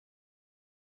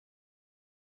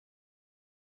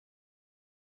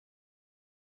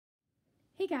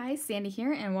Hey guys, Sandy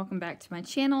here and welcome back to my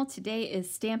channel. Today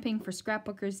is Stamping for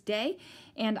Scrapbookers Day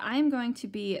and I'm going to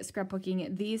be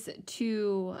scrapbooking these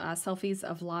two selfies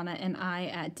of Lana and I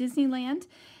at Disneyland,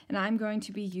 and I'm going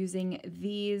to be using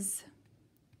these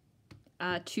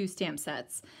two stamp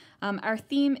sets. Our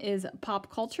theme is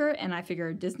pop culture and I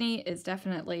figure Disney is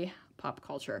definitely pop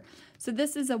culture. So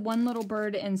this is a One Little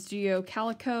Bird and Studio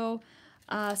Calico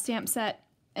stamp set,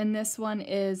 and this one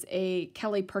is a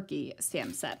Kelly Perky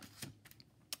stamp set.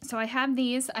 So I have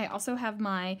these. I also have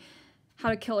my How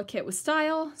to Kill a Kit with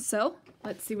Style, so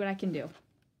let's see what I can do.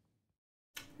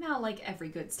 Now, like every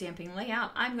good stamping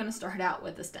layout, I'm going to start out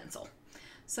with a stencil.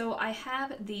 So I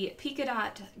have the Polka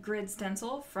Dot Grid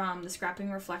stencil from the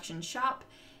Scrapping Reflection shop,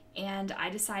 and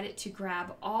I decided to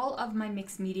grab all of my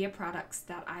mixed media products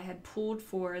that I had pulled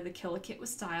for the Kill a Kit with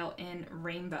Style in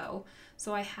rainbow.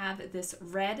 So I have this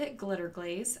red glitter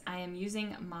glaze. I am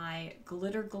using my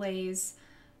Glitter Glaze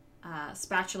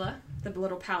spatula, the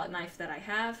little palette knife that I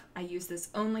have. I use this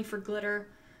only for glitter,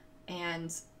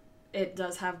 and it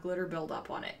does have glitter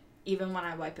buildup on it, even when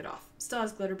I wipe it off. Still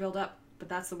has glitter buildup, but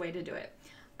that's the way to do it.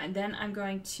 And then I'm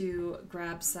going to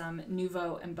grab some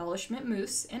Nouveau embellishment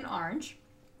mousse in orange,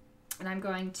 and I'm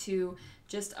going to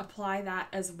just apply that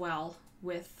as well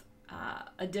with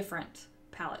a different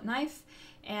palette knife.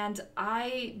 And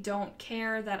I don't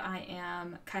care that I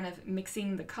am kind of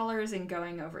mixing the colors and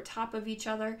going over top of each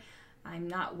other. I'm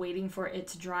not waiting for it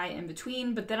to dry in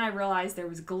between, but then I realized there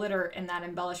was glitter in that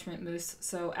embellishment mousse,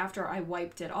 so after I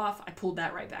wiped it off, I pulled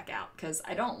that right back out because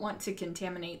I don't want to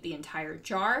contaminate the entire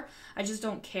jar. I just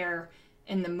don't care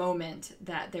in the moment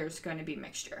that there's going to be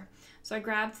mixture. So I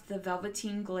grabbed the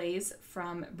Velveteen Glaze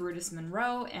from Brutus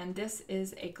Monroe, and this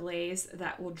is a glaze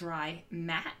that will dry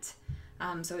matte.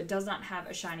 So it does not have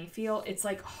a shiny feel. It's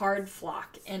like hard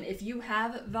flock. And if you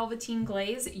have Velveteen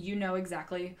Glaze, you know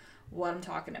exactly what I'm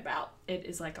talking about. It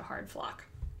is like a hard flock.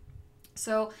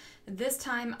 So this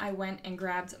time I went and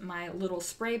grabbed my little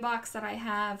spray box that I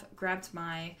have, grabbed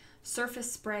my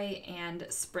surface spray and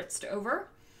spritzed over.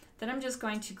 Then I'm just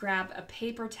going to grab a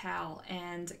paper towel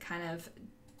and kind of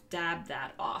dab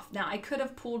that off. Now I could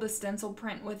have pulled a stencil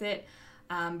print with it,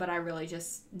 but I really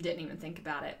just didn't even think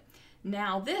about it.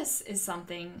 Now this is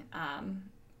something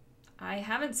I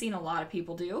haven't seen a lot of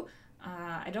people do.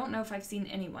 I don't know if I've seen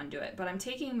anyone do it, but I'm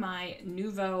taking my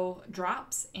Nouveau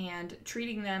drops and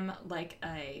treating them like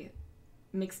a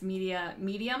mixed media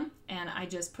medium, and I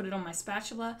just put it on my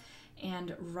spatula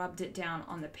and rubbed it down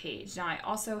on the page. Now I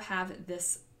also have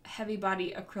this heavy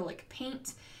body acrylic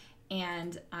paint,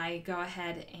 and I go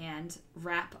ahead and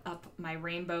wrap up my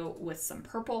rainbow with some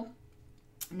purple.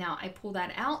 Now I pull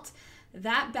that out.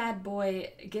 That bad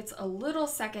boy gets a little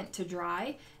second to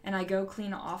dry, and I go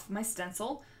clean off my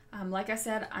stencil. Like I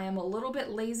said, I am a little bit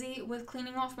lazy with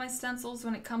cleaning off my stencils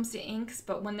when it comes to inks,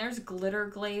 but when there's glitter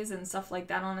glaze and stuff like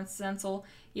that on a stencil,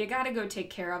 you gotta go take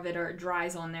care of it or it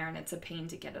dries on there and it's a pain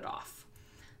to get it off.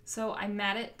 So I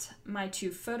matted my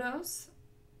two photos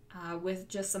with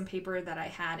just some paper that I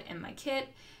had in my kit,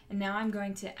 and now I'm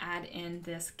going to add in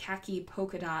this khaki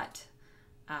polka dot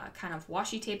kind of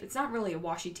washi tape. It's not really a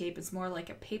washi tape, it's more like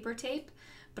a paper tape,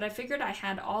 but I figured I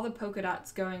had all the polka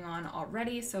dots going on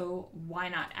already, so why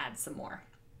not add some more?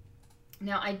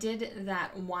 Now I did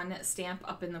that one stamp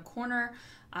up in the corner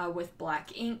with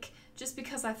black ink, just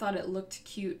because I thought it looked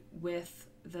cute with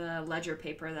the ledger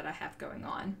paper that I have going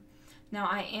on. Now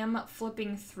I am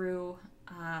flipping through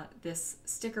this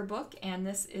sticker book, and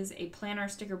this is a planner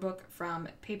sticker book from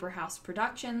Paper House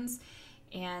Productions.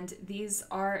 And these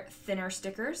are thinner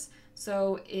stickers,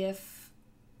 so if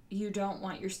you don't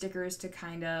want your stickers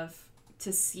to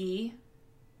to see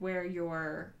where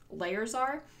your layers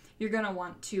are, you're going to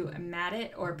want to mat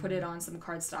it or put it on some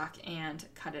cardstock and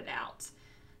cut it out.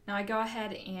 Now I go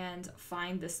ahead and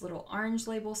find this little orange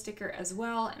label sticker as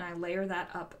well, and I layer that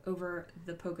up over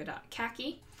the polka dot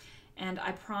khaki. And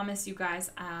I promise you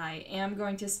guys, I am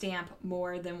going to stamp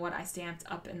more than what I stamped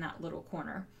up in that little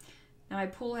corner. Now I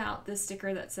pull out this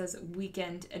sticker that says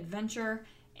Weekend Adventure,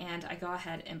 and I go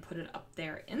ahead and put it up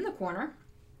there in the corner,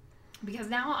 because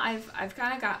now I've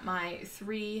kind of got my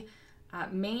three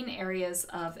main areas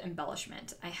of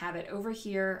embellishment. I have it over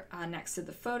here next to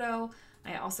the photo.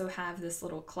 I also have this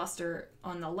little cluster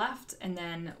on the left, and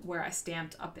then where I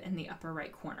stamped up in the upper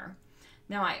right corner.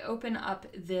 Now I open up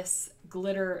this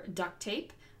glitter duct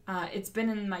tape. It's been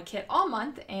in my kit all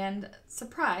month, and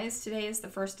surprise, today is the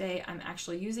first day I'm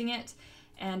actually using it,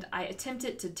 and I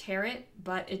attempted to tear it,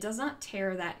 but it does not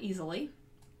tear that easily.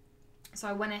 So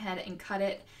I went ahead and cut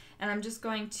it, and I'm just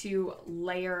going to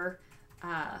layer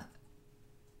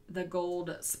the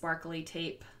gold sparkly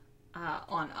tape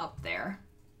on up there.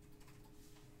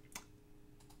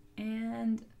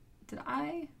 And did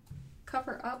I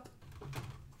cover up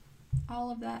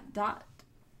all of that dot?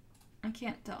 I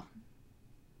can't tell.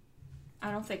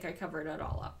 I don't think I covered it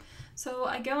all up. So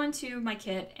I go into my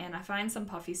kit and I find some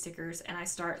puffy stickers and I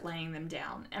start laying them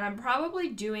down. And I'm probably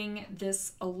doing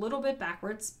this a little bit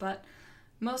backwards, but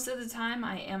most of the time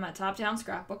I am a top-down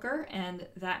scrapbooker, and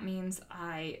that means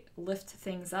I lift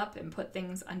things up and put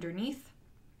things underneath.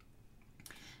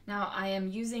 Now I am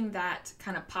using that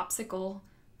kind of popsicle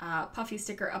puffy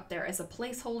sticker up there as a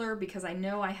placeholder because I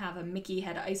know I have a Mickey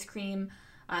head ice cream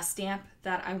stamp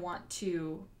that I want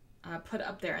to put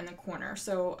up there in the corner.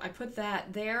 So I put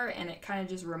that there, and it kind of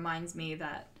just reminds me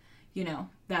that, you know,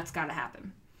 that's got to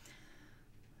happen.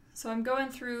 So I'm going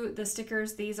through the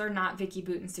stickers. These are not Vicky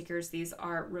Booten stickers. These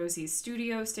are Rosie's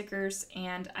Studio stickers,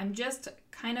 and I'm just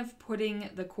kind of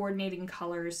putting the coordinating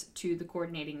colors to the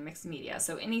coordinating mixed media.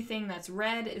 So anything that's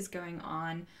red is going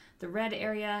on the red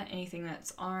area, anything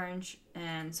that's orange,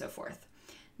 and so forth.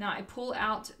 Now I pull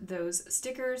out those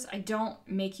stickers. I don't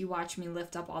make you watch me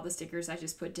lift up all the stickers. I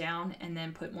just put down and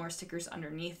then put more stickers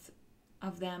underneath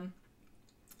of them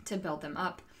to build them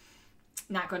up.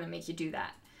 Not going to make you do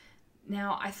that.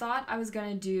 Now I thought I was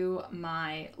going to do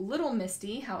my little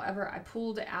Misty. However, I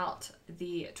pulled out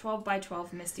the 12 by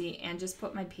 12 Misty and just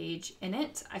put my page in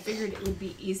it. I figured it would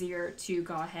be easier to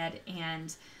go ahead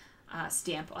and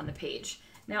stamp on the page.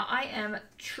 Now I am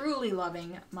truly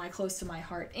loving my Close to My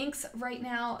Heart inks right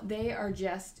now. They are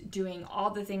just doing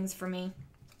all the things for me,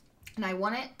 and I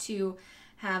want it to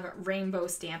have rainbow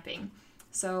stamping.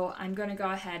 So I'm going to go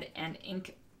ahead and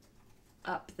ink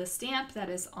up the stamp that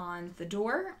is on the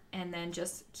door, and then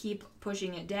just keep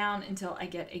pushing it down until I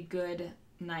get a good,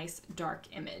 nice dark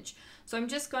image. So I'm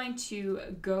just going to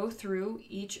go through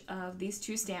each of these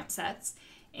two stamp sets,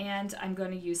 and I'm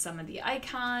going to use some of the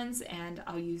icons, and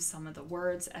I'll use some of the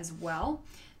words as well.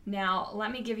 Now, let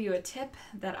me give you a tip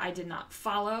that I did not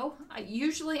follow.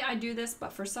 Usually I do this,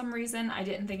 but for some reason I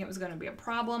didn't think it was going to be a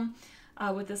problem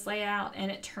with this layout, and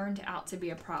it turned out to be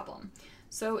a problem.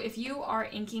 So if you are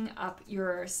inking up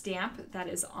your stamp that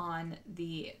is on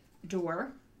the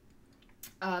door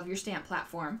of your stamp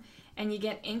platform, and you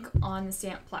get ink on the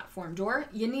stamp platform door,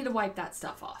 you need to wipe that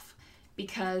stuff off,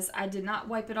 because I did not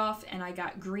wipe it off and I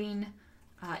got green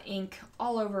ink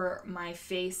all over my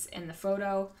face in the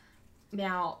photo.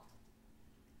 Now,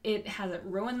 it hasn't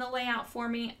ruined the layout for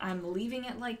me. I'm leaving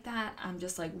it like that. I'm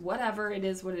just like, whatever, it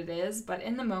is what it is. But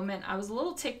in the moment, I was a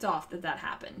little ticked off that that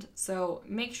happened. So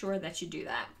make sure that you do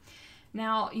that.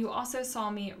 Now, you also saw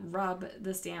me rub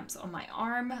the stamps on my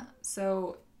arm.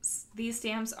 So these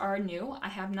stamps are new. I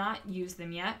have not used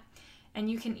them yet. And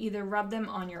you can either rub them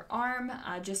on your arm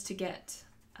just to get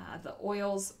the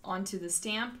oils onto the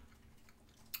stamp,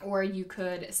 or you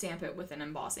could stamp it with an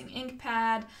embossing ink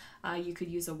pad. You could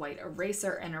use a white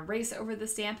eraser and erase over the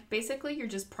stamp. Basically, you're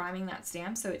just priming that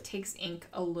stamp so it takes ink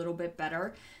a little bit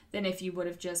better than if you would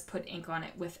have just put ink on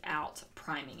it without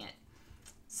priming it.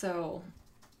 So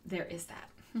there is that.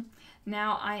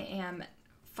 Now I am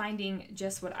finding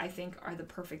just what I think are the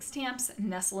perfect stamps,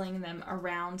 nestling them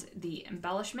around the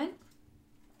embellishment.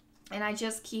 And I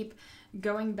just keep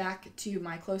going back to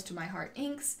my Close to My Heart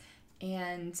inks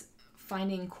and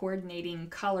finding coordinating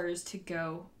colors to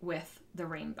go with the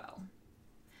rainbow.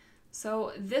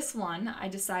 So this one, I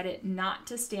decided not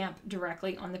to stamp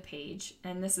directly on the page,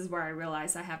 and this is where I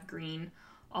realize I have green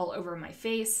all over my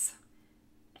face,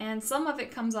 and some of it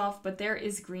comes off, but there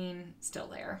is green still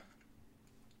there.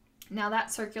 Now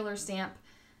that circular stamp,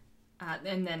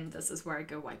 and then this is where I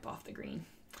go wipe off the green.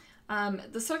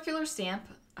 The circular stamp,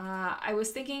 I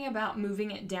was thinking about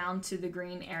moving it down to the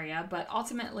green area, but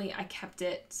ultimately I kept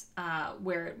it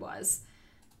where it was,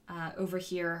 over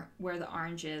here where the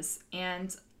orange is.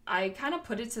 And I kind of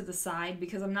put it to the side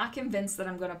because I'm not convinced that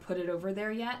I'm going to put it over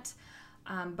there yet.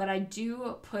 But I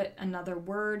do put another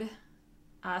word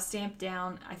stamp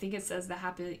down. I think it says the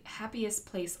happiest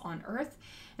place on earth,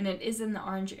 and it is in the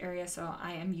orange area, so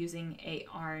I am using a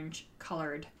orange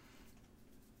colored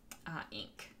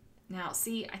ink. Now,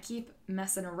 see, I keep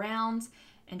messing around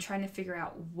and trying to figure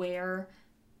out where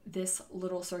this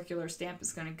little circular stamp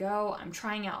is going to go. I'm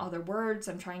trying out other words.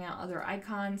 I'm trying out other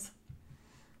icons.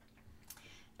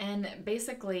 And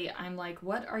basically, I'm like,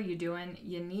 what are you doing?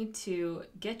 You need to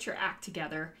get your act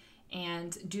together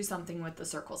and do something with the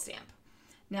circle stamp.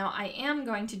 Now, I am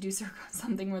going to do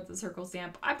something with the circle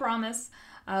stamp, I promise.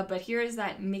 But here is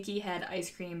that Mickey head ice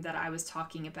cream that I was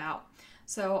talking about.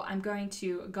 So I'm going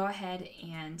to go ahead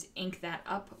and ink that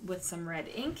up with some red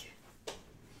ink.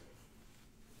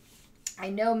 I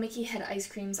know Mickey head ice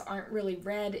creams aren't really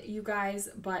red, you guys,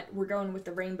 but we're going with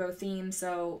the rainbow theme,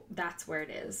 so that's where it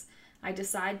is. I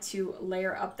decide to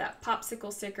layer up that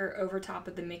popsicle sticker over top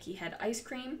of the Mickey head ice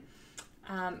cream,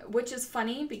 which is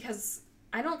funny because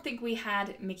I don't think we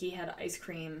had Mickey head ice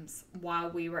creams while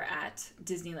we were at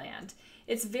Disneyland.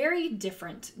 It's very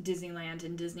different, Disneyland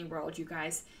and Disney World, you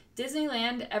guys.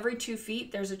 Disneyland, every 2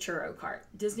 feet, there's a churro cart.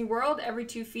 Disney World, every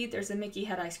 2 feet, there's a Mickey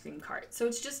head ice cream cart. So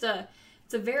it's just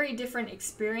it's a very different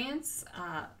experience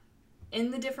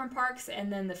in the different parks,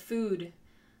 and then the food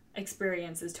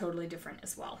experience is totally different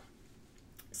as well.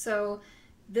 So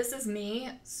this is me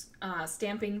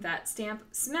stamping that stamp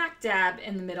smack dab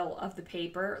in the middle of the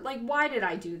paper. Like, why did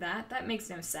I do that? That makes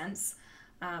no sense.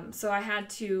 So I had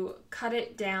to cut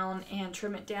it down and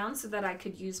trim it down so that I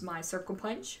could use my circle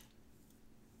punch.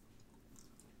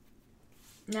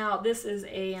 Now, this is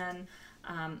a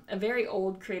very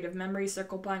old Creative Memory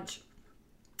circle punch.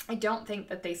 I don't think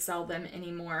that they sell them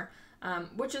anymore,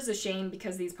 which is a shame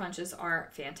because these punches are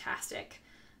fantastic.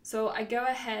 So I go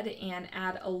ahead and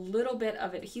add a little bit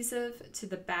of adhesive to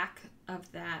the back of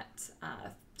that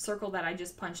circle that I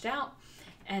just punched out,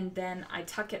 and then I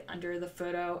tuck it under the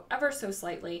photo ever so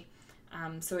slightly,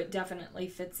 so it definitely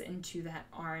fits into that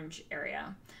orange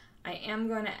area. I am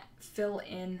going to fill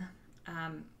in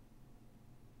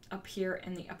up here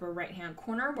in the upper right hand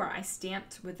corner where I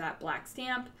stamped with that black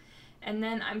stamp, and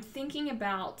then I'm thinking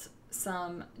about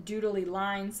some doodly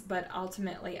lines, but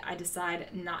ultimately I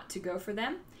decide not to go for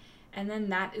them. And then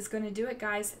that is going to do it,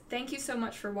 guys. Thank you so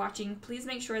much for watching. Please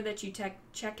make sure that you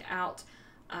check out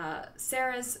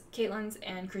Sarah's, Caitlin's,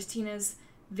 and Christina's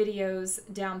videos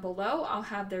down below. I'll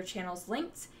have their channels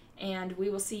linked, and we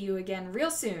will see you again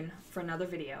real soon for another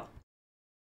video.